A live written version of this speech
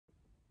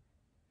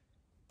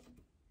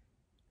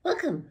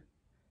Welcome.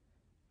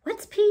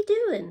 What's P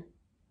doing?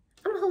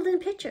 I'm holding a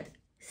picture.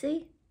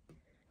 See?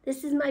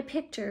 This is my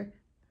picture.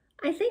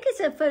 I think it's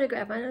a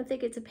photograph. I don't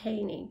think it's a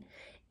painting.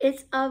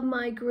 It's of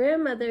my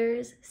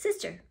grandmother's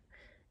sister.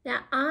 Now,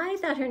 I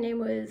thought her name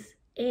was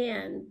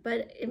Anne,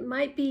 but it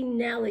might be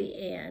Nellie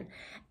Ann.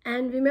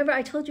 And remember,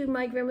 I told you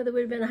my grandmother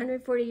would have been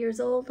 140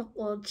 years old?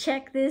 Well,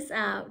 check this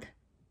out.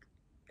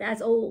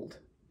 That's old.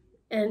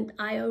 And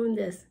I own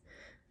this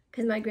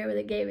because my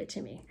grandmother gave it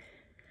to me.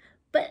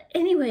 But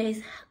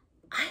anyways,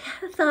 I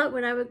had a thought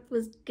when I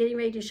was getting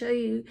ready to show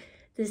you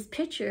this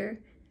picture.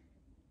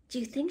 Do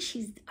you think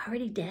she's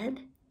already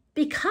dead?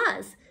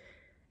 Because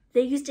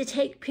they used to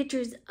take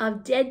pictures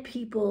of dead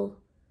people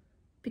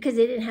because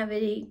they didn't have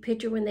any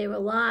picture when they were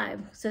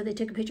alive. So they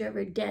took a picture of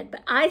her dead.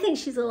 But I think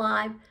she's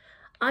alive.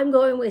 I'm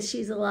going with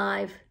she's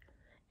alive.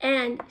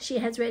 And she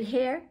has red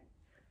hair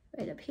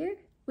right up here,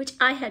 which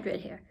I had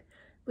red hair,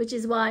 which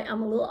is why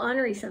I'm a little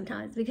ornery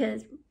sometimes,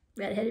 because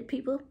redheaded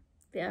people,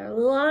 they're a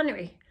little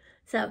ornery.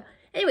 So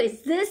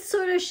anyways, this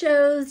sort of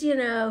shows,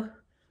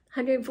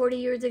 140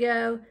 years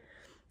ago,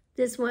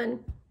 this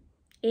one,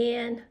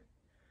 and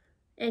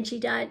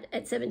she died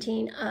at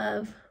 17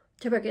 of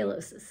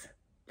tuberculosis.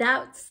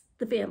 That's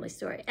the family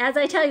story. As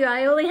I tell you,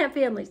 I only have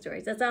family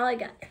stories. That's all I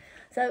got.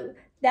 So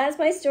that's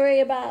my story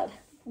about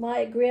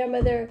my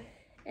grandmother,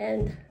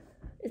 and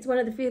it's one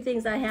of the few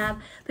things I have,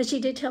 but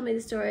she did tell me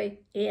the story,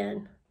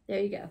 and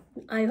there you go.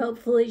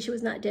 Hopefully she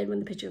was not dead when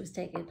the picture was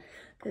taken,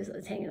 because it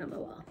was hanging on my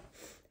wall.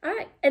 All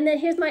right, and then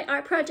here's my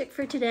art project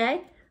for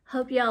today.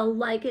 Hope y'all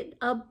like it.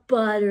 A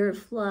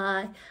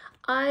butterfly.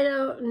 I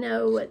don't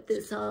know what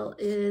this all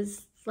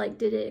is. Like,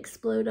 did it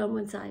explode on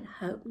one side?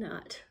 Hope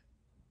not.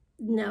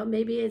 No,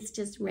 maybe it's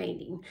just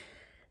raining.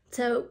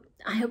 So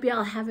I hope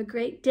y'all have a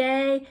great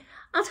day.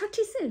 I'll talk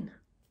to you soon.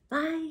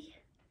 Bye.